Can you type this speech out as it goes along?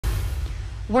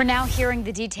We're now hearing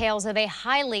the details of a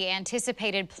highly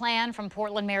anticipated plan from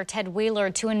Portland Mayor Ted Wheeler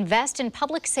to invest in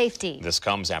public safety. This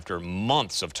comes after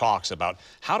months of talks about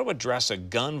how to address a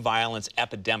gun violence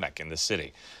epidemic in the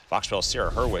city. Fox 12's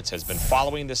Sarah Hurwitz has been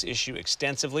following this issue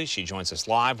extensively. She joins us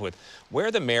live with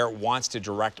where the mayor wants to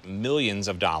direct millions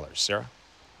of dollars. Sarah?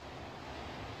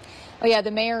 Oh, yeah,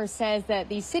 the mayor says that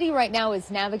the city right now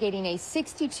is navigating a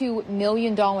 $62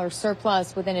 million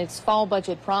surplus within its fall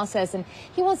budget process, and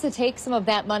he wants to take some of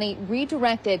that money,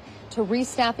 redirect it to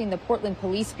restaffing the Portland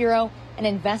Police Bureau and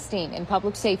investing in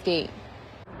public safety.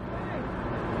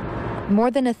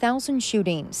 More than 1,000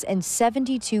 shootings and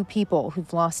 72 people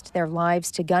who've lost their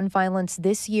lives to gun violence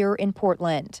this year in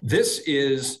Portland. This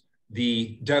is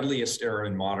the deadliest era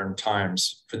in modern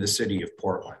times for the city of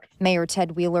Portland. Mayor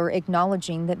Ted Wheeler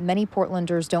acknowledging that many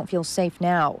Portlanders don't feel safe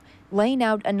now, laying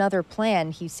out another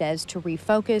plan, he says, to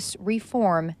refocus,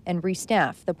 reform, and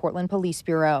restaff the Portland Police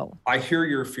Bureau. I hear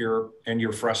your fear and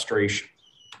your frustration.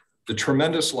 The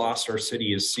tremendous loss our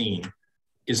city has seen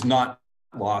is not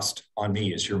lost on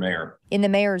me as your mayor. In the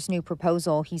mayor's new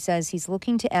proposal, he says he's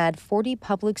looking to add 40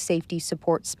 public safety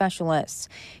support specialists.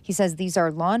 He says these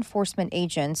are law enforcement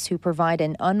agents who provide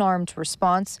an unarmed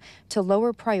response to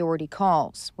lower priority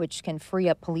calls, which can free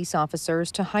up police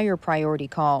officers to higher priority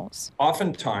calls.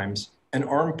 Oftentimes, an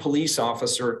armed police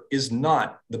officer is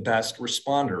not the best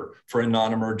responder for a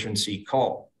non-emergency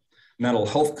call, mental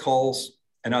health calls,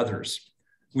 and others.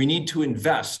 We need to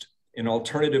invest in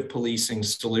alternative policing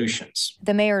solutions.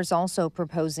 The mayor is also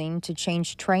proposing to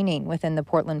change training within the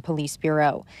Portland Police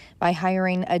Bureau by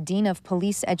hiring a dean of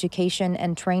police education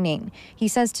and training. He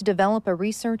says to develop a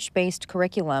research-based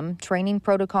curriculum, training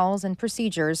protocols, and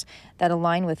procedures that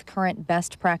align with current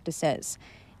best practices.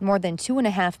 More than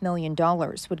 $2.5 million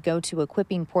would go to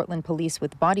equipping Portland police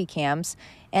with body cams,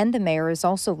 and the mayor is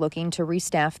also looking to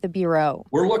restaff the bureau.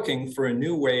 We're looking for a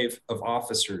new wave of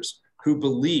officers who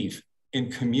believe in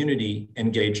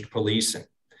community-engaged policing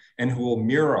and who will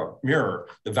mirror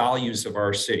the values of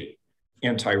our city: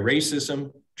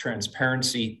 anti-racism,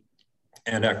 transparency,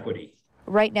 and equity.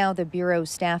 Right now, the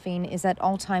Bureau's staffing is at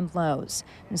all-time lows.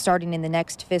 And starting in the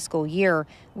next fiscal year,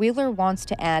 Wheeler wants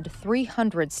to add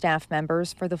 300 staff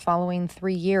members for the following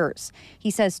 3 years. He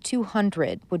says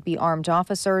 200 would be armed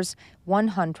officers,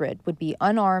 100 would be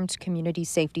unarmed community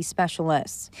safety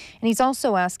specialists. And he's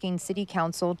also asking City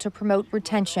Council to promote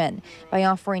retention by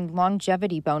offering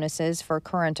longevity bonuses for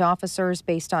current officers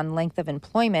based on length of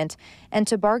employment, and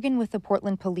to bargain with the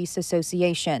Portland Police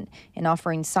Association in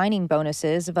offering signing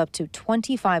bonuses of up to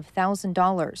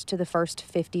 $25,000 to the first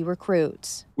 50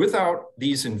 recruits. Without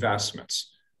these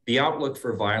investments, the outlook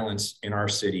for violence in our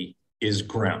city is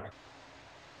grim.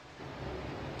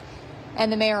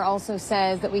 And the mayor also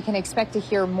says that we can expect to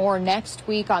hear more next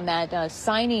week on that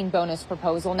signing bonus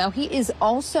proposal. Now, he is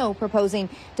also proposing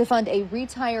to fund a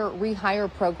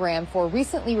rehire program for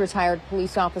recently retired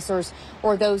police officers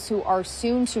or those who are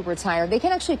soon to retire. They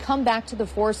can actually come back to the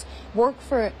force, work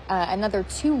for another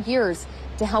 2 years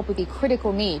to help with the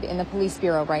critical need in the police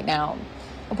bureau right now.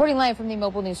 Reporting live from the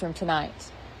mobile newsroom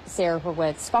tonight, Sarah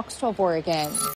Hurwitz, Fox 12 Oregon.